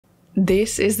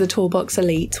This is the Tourbox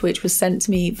Elite, which was sent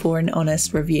to me for an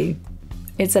honest review.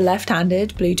 It's a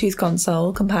left-handed Bluetooth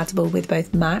console compatible with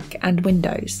both Mac and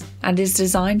Windows, and is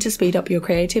designed to speed up your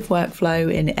creative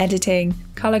workflow in editing,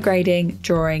 colour grading,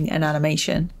 drawing and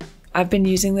animation. I've been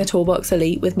using the Tourbox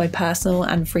Elite with my personal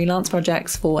and freelance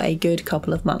projects for a good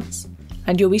couple of months,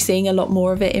 and you'll be seeing a lot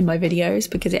more of it in my videos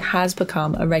because it has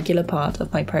become a regular part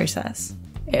of my process.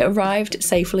 It arrived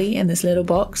safely in this little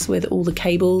box with all the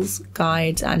cables,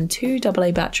 guides and 2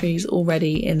 AA batteries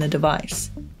already in the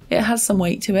device. It has some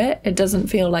weight to it, it doesn't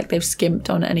feel like they've skimped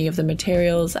on any of the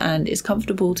materials and is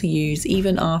comfortable to use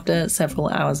even after several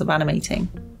hours of animating.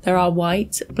 There are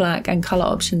white, black and colour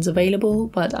options available,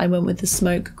 but I went with the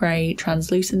smoke grey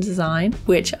translucent design,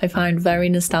 which I found very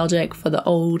nostalgic for the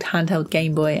old handheld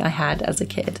Game Boy I had as a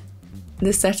kid.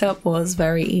 The setup was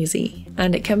very easy,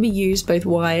 and it can be used both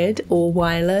wired or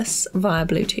wireless via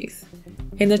Bluetooth.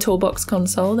 In the Tourbox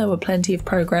console there were plenty of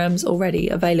programs already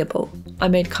available. I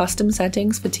made custom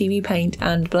settings for TVPaint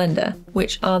and Blender,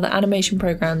 which are the animation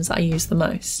programs I use the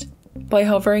most. By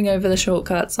hovering over the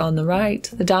shortcuts on the right,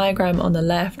 the diagram on the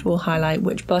left will highlight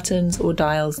which buttons or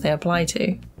dials they apply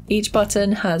to. Each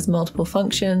button has multiple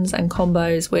functions and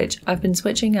combos which I've been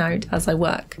switching out as I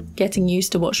work, getting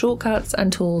used to what shortcuts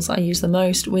and tools I use the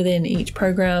most within each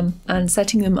program and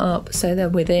setting them up so they're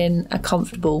within a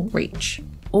comfortable reach.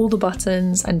 All the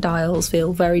buttons and dials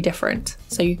feel very different,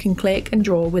 so you can click and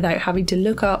draw without having to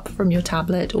look up from your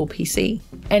tablet or PC.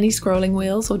 Any scrolling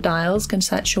wheels or dials can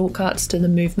set shortcuts to the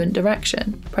movement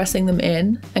direction, pressing them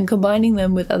in and combining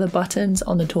them with other buttons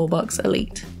on the Tourbox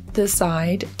Elite. The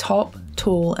side, top,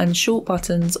 tall and short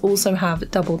buttons also have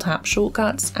double tap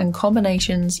shortcuts and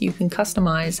combinations you can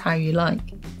customize how you like.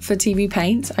 For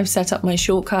TVPaint, I've set up my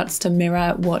shortcuts to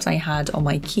mirror what I had on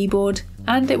my keyboard,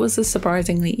 and it was a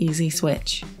surprisingly easy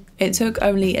switch. It took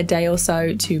only a day or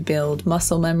so to build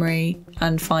muscle memory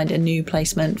and find a new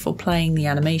placement for playing the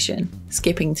animation,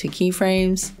 skipping to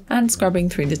keyframes and scrubbing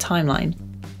through the timeline.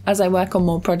 As I work on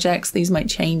more projects, these might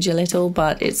change a little,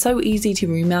 but it's so easy to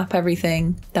remap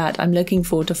everything that I'm looking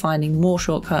forward to finding more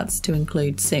shortcuts to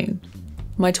include soon.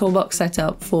 My toolbox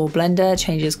setup for Blender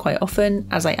changes quite often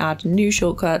as I add new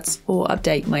shortcuts or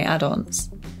update my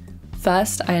add-ons.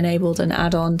 First, I enabled an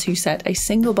add-on to set a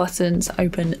single button to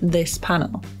open this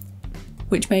panel,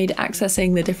 which made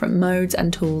accessing the different modes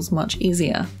and tools much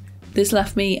easier. This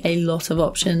left me a lot of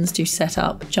options to set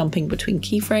up jumping between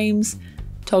keyframes,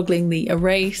 toggling the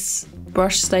erase,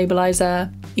 brush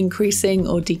stabilizer, increasing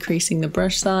or decreasing the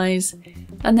brush size,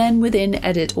 and then within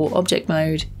edit or object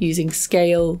mode using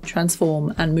scale,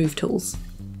 transform and move tools.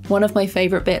 One of my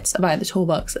favourite bits about the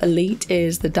Tourbox Elite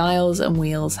is the dials and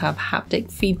wheels have haptic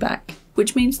feedback,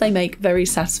 which means they make very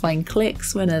satisfying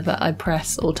clicks whenever I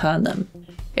press or turn them.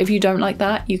 If you don't like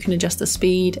that, you can adjust the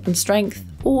speed and strength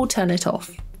or turn it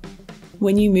off.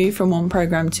 When you move from one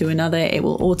program to another, it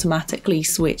will automatically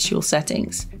switch your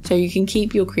settings, so you can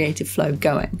keep your creative flow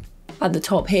going. At the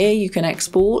top here, you can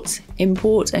export,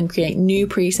 import and create new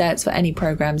presets for any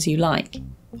programs you like.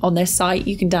 On this site,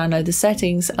 you can download the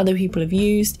settings other people have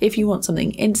used if you want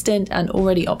something instant and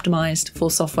already optimized for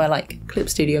software like Clip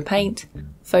Studio Paint,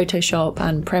 Photoshop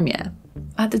and Premiere.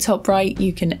 At the top right,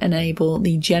 you can enable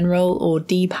the General or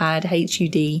D-pad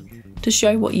HUD to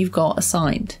show what you've got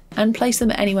assigned and place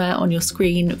them anywhere on your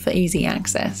screen for easy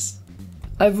access.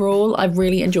 Overall, I've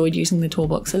really enjoyed using the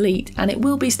Tourbox Elite and it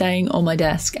will be staying on my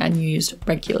desk and used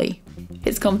regularly.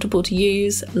 It's comfortable to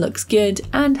use, looks good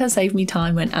and has saved me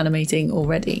time when animating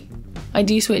already. I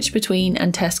do switch between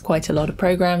and test quite a lot of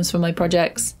programs for my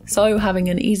projects, so having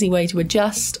an easy way to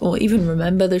adjust or even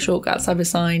remember the shortcuts I've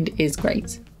assigned is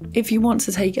great. If you want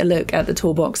to take a look at the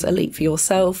Tourbox Elite for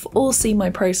yourself or see my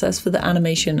process for the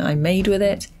animation I made with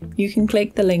it, you can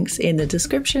click the links in the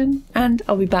description and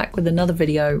I'll be back with another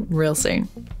video real soon.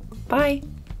 Bye!